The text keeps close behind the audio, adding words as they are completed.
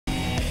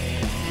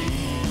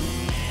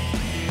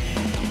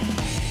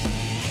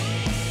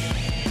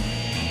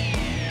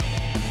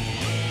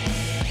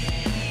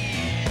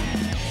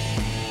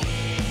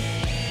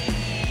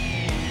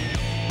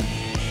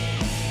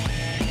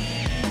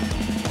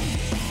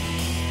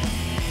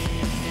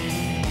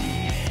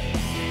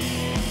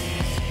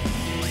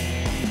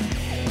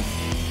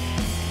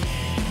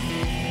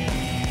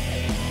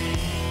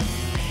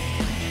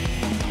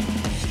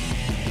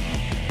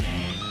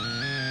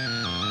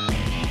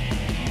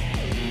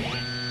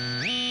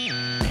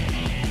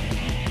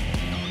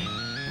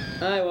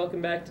Hi,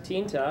 welcome back to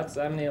Teen Talks.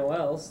 I'm Neil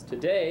Wells.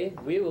 Today,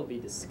 we will be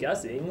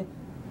discussing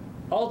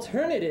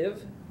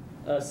alternative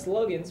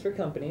slogans for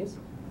companies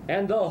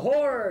and the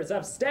horrors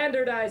of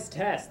standardized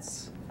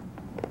tests.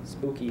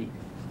 Spooky.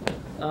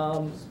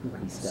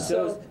 Spooky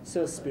stuff.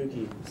 So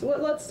spooky. So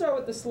let's start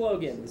with the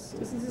slogans.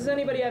 Does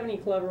anybody have any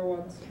clever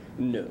ones?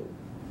 No.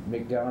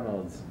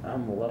 McDonald's,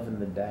 I'm loving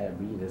the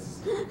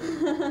diabetes.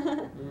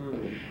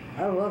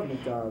 I love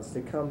McDonald's.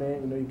 They come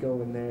in, you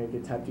go in there and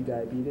get type 2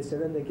 diabetes,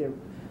 and then they get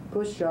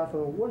pushed off a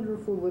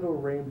wonderful little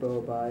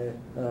rainbow by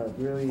a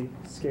really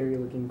scary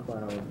looking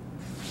clown.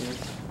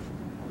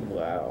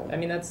 Wow. I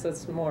mean,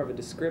 that's more of a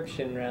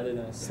description rather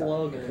than a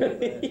slogan.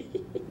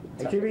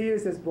 It can be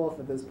used as both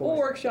at this point. We'll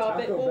workshop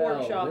it. Taco We'll Bell,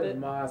 workshop Live it.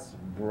 Moss,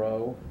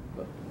 bro.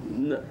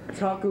 No.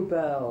 Taco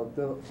Bell,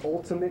 the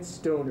ultimate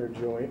stoner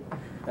joint.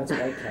 That's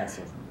White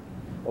Castle.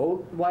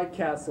 Old White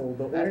Castle,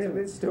 the I don't ultimate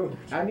even- stoner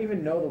I don't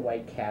even know the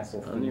White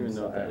Castle I don't even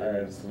know what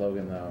that is.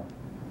 slogan though.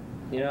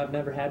 You know, I've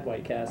never had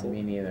White Castle.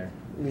 Me neither.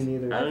 Me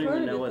neither. I don't I've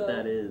heard even of know it, what though.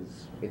 that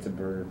is. It's a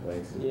burger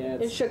place. Yeah,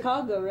 It's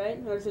Chicago, right?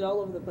 Or is it all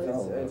over the place?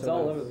 it's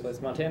all over the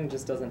place. Montana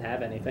just doesn't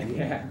have anything.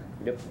 Yeah.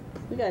 Yep.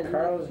 We got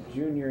Carl's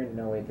Jr. and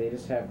no wait, they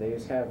just have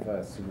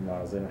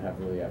supermodels. They don't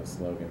really have a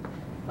slogan.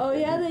 Oh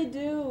yeah, they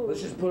do.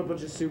 Let's just put a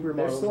bunch of supermodels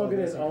Their slogan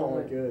on is this and call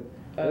only it good.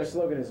 Their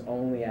slogan is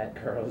only at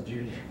Carl's Jr.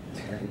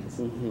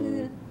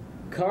 Mm-hmm.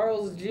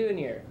 Carl's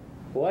Jr.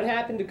 What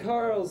happened to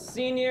Carl's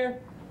Sr.?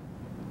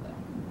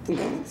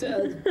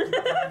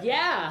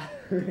 Yeah.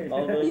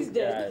 All those He's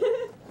dead.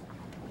 guys.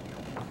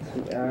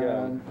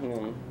 I'm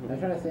trying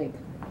to think.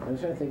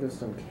 Of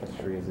some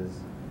catchphrases.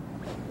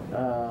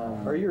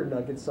 Are your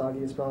nuggets soggy?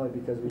 It's probably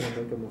because we didn't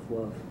make them with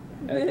love.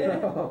 Okay.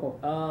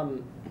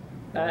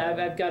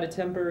 I've got a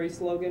temporary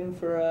slogan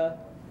for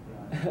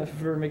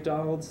for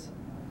McDonald's.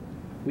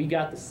 We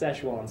got the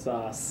Szechuan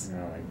sauce. Oh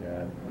my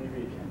god.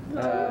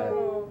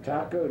 No.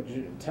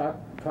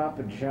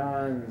 Papa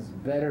John's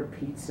better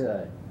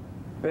pizza.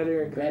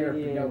 Better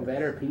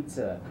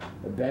pizza.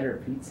 A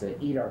better pizza.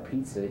 Eat our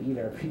pizza. Eat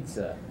our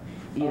pizza.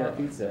 Eat our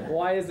pizza.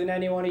 Why isn't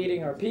anyone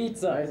eating our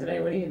pizza? Why isn't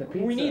anyone eating the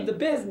pizza? We need the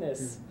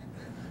business.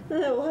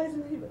 Why is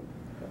it?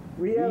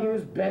 We We have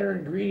use better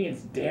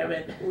ingredients, damn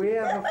it. we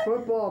have a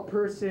football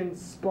person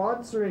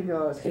sponsoring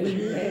us.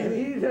 Peyton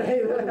Manning.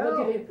 Hey,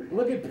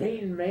 look at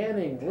Peyton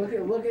Manning.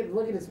 Look at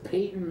his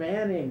Peyton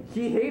Manning.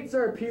 He hates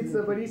our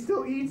pizza, but he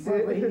still eats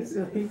it. But he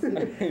still eats it.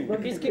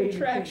 Look He's at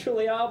Peyton-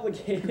 contractually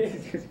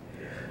obligated.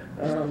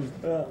 Huh.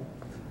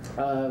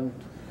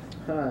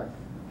 Okay.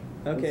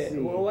 Let's see.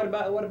 Well, what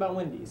about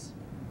Wendy's?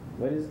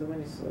 What is the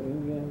Wendy's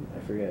slogan again? I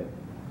forget.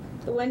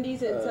 The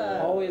Wendy's, it's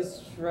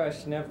Always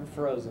fresh, never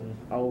frozen.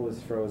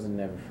 Always frozen,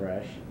 never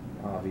fresh.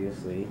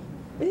 Obviously.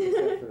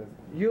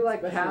 You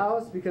like Especially-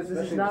 cows because this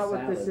is especially not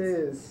with what this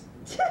salads.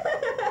 is.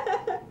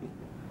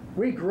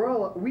 We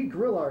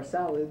grill our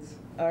salads.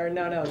 Or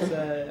no,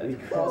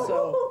 it's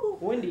also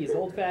Wendy's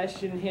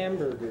old-fashioned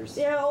hamburgers.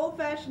 yeah,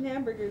 old-fashioned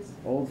hamburgers.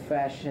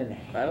 Old-fashioned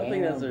I don't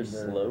think that's their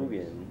hamburger.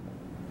 slogan.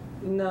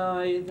 No,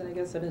 I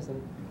guess it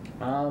isn't.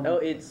 Oh,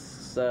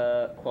 it's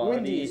quality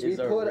Wendy's, is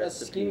we our put a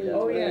recipe. skinny- That's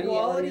Oh what yeah, it is.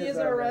 quality is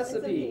our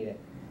recipe. recipe.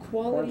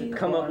 Quality.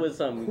 Come up with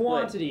some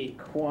quantity.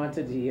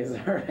 Quantity is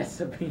our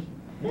recipe.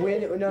 No,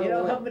 You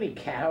know how many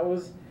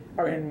cows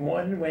are in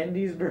one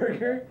Wendy's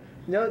burger?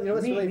 you know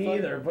what's Me really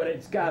neither, but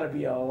it's gotta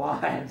be a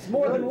lot. It's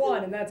more than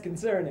one, and that's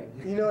concerning.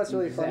 funny? You know what's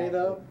really funny Exactly.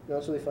 though? You know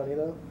what's really funny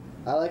though?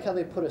 I like how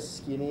they put a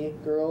skinny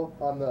girl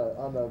on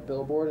the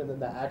billboard, and then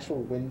the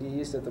actual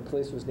Wendy's that the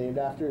place was named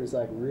after is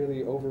like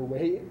really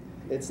overweight.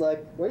 It's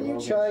like, what are you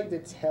Logan. trying to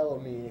tell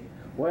me?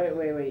 Wait.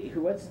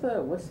 What's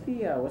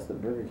the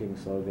Burger King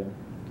slogan?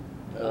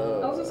 I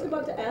was just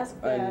about to ask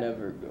I that.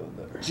 never go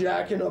there.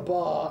 Jack in a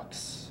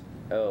Box.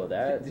 Oh,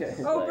 that's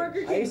Oh, like,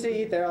 Burger I King. used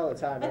to eat there all the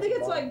time. I think That's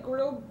it's why. like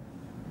grilled.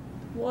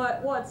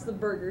 What's the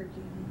Burger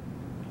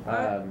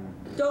King?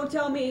 Don't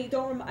tell me.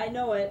 I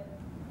know it.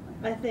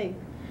 I think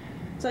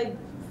it's like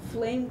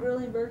flame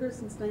grilling burgers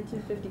since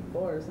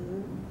 1954, isn't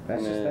it?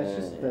 That's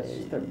just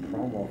their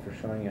promo for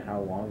showing you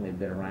how long they've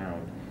been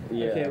around.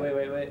 Yeah. Okay,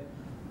 wait.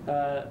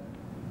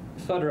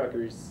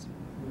 Fuddruckers.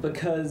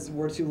 Because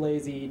we're too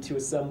lazy to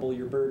assemble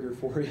your burger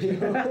for you.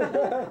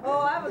 Oh,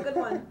 I have a good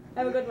one.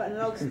 And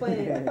I'll explain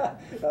it.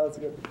 That was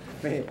good.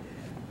 Wait,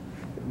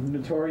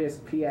 Notorious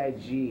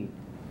P.I.G.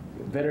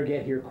 Better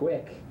get here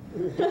quick.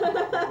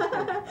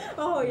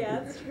 Oh yeah,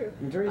 that's true.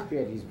 Notorious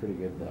P.I.G. is pretty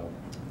good though.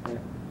 Yeah.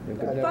 They're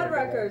good. I never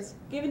Fuddruckers,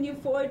 giving you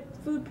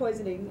food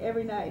poisoning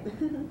every night.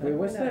 Wait,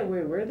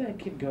 where'd that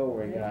kid go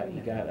where he got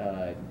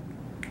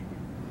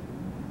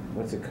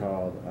what's it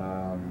called?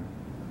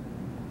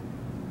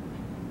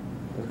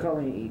 It's called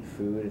when you eat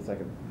food, it's like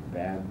a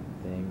bad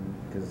thing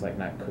because it's like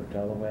not cooked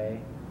all the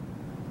way.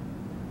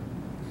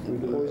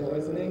 Food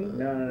poisoning?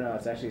 No.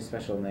 It's actually a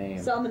special name.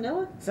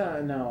 Salmonella?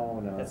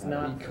 No. That's it's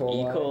not E.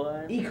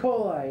 coli? E.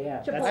 coli,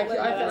 yeah. Chipotle.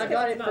 I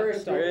got it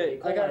first. Right.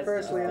 I got it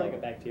first, It's Liam. like a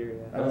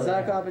bacteria. It's not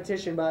a yeah.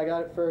 competition, but I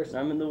got it first.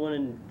 I'm in the one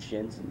in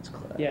Jensen's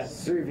class. Yeah.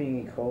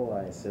 Serving E.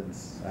 coli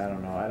since, I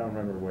don't know. I don't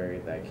remember where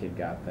that kid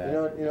got that.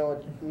 You know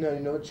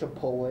what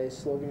Chipotle's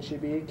slogan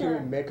should be? Can Yeah.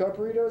 we make up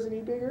burritos and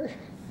eat bigger?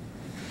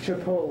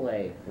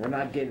 Chipotle. We're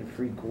not getting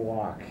free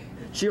guac.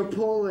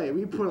 Chipotle.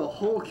 We put a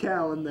whole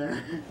cow in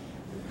there.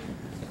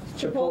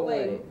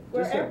 Chipotle.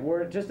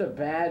 Just a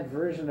bad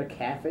version of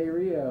Cafe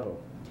Rio.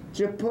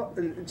 Chipotle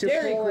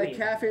Queen.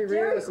 Cafe Dairy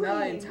Rio is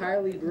not Queen.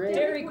 entirely great.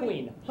 Dairy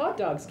Queen. Hot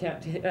dogs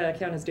count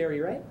as dairy,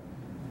 right?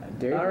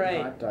 Dairy All Queen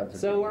right. hot dogs are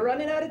So pretty we're good.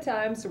 running out of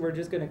time, so we're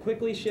just going to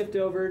quickly shift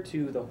over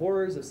to the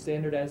horrors of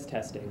standardized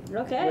testing.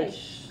 Okay.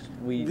 Which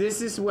we.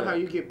 This is how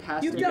you get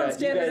past You've it. done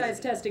guys- you guys-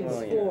 standardized testing Oh,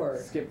 yeah. before.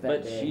 Skip that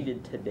But day. she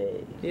did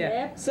today. Yeah.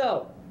 Yeah.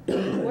 So,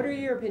 what are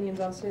your opinions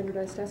on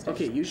standardized testing?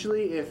 Okay,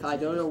 usually if I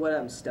don't know what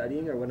I'm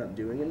studying or what I'm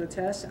doing in the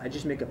test, I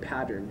just make a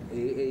pattern.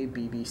 A,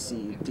 B, B,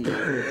 C, D.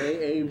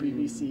 A, B,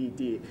 B, C,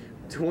 D.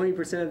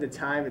 20% of the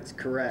time it's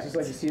correct. It's just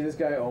like you see this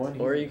guy Owen.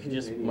 Or he's- you could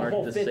he's just an idiot. A mark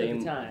whole the fifth same.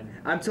 of the time.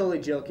 I'm totally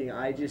joking.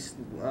 I just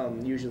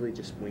usually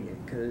just wing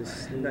it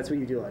because that's what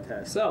you do on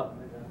tests. So,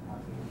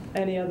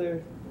 any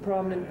other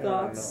prominent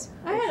thoughts?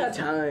 I had a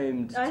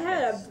Timed.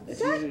 It's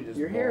usually just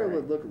Your hair boring.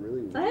 would look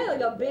really weird. I had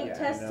like a big Yeah, I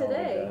test know, it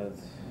today.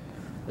 does.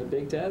 The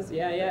big test?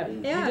 Yeah. Yeah.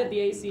 You did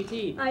the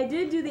ACT. I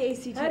did do the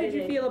ACT. How did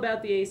you today. feel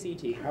about the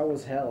ACT? How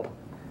was hell?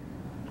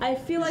 I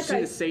feel Did like you see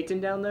I the Satan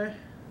down there?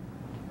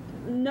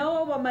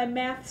 know what my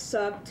math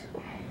sucked.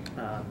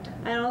 I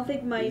don't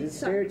think my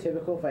Is it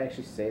stereotypical if I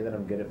actually say that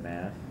I'm good at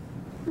math?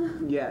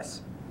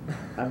 Yes.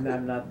 I'm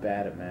not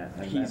bad at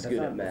math. He's good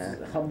at math.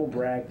 It's humble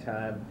brag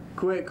time.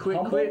 Quit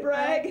Humble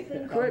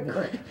brag? Quit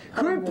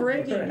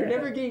bragging. You're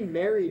never getting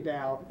married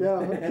now.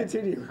 No,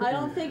 continue. I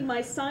don't think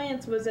my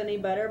science was any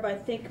better, but I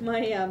think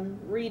my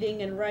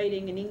reading and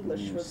writing and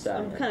English was.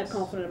 I'm kind of Science.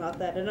 confident about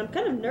that, and I'm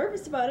kind of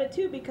nervous about it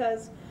too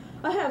because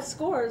I have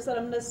scores that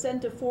I'm going to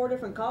send to 4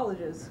 different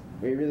colleges.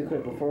 Wait, really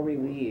quick before we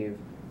leave.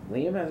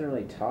 Liam hasn't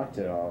really talked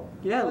at all.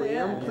 Yeah, Oh, Liam,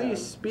 yeah.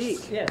 please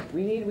speak. Yeah.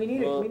 We need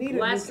Well, a new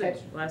last thing,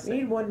 catch. last We thing.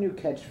 need one new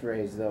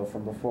catchphrase though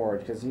from before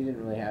because he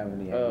didn't really have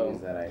any Oh.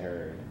 ideas that I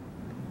heard.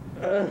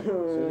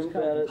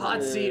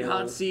 Hot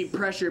seat,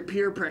 pressure,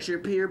 peer pressure,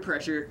 peer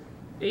pressure.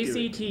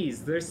 ACTs,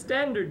 they're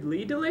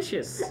standardly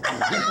delicious.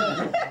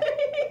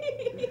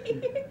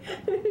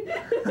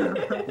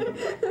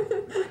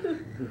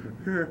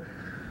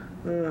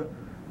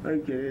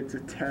 Okay, it's a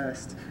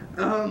test.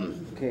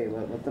 Okay,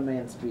 let the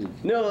man speak.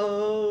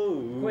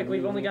 No. Quick,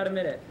 we've only got a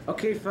minute.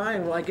 Okay,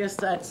 fine. Well, I guess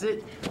that's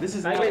it. This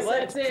is I now guess a-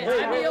 that's it.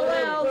 Wait, I'm wait, Neil wait,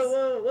 Wells. whoa,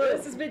 whoa, whoa.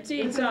 This has been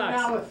Teen This is now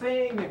Talks. a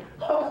thing.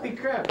 Holy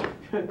crap.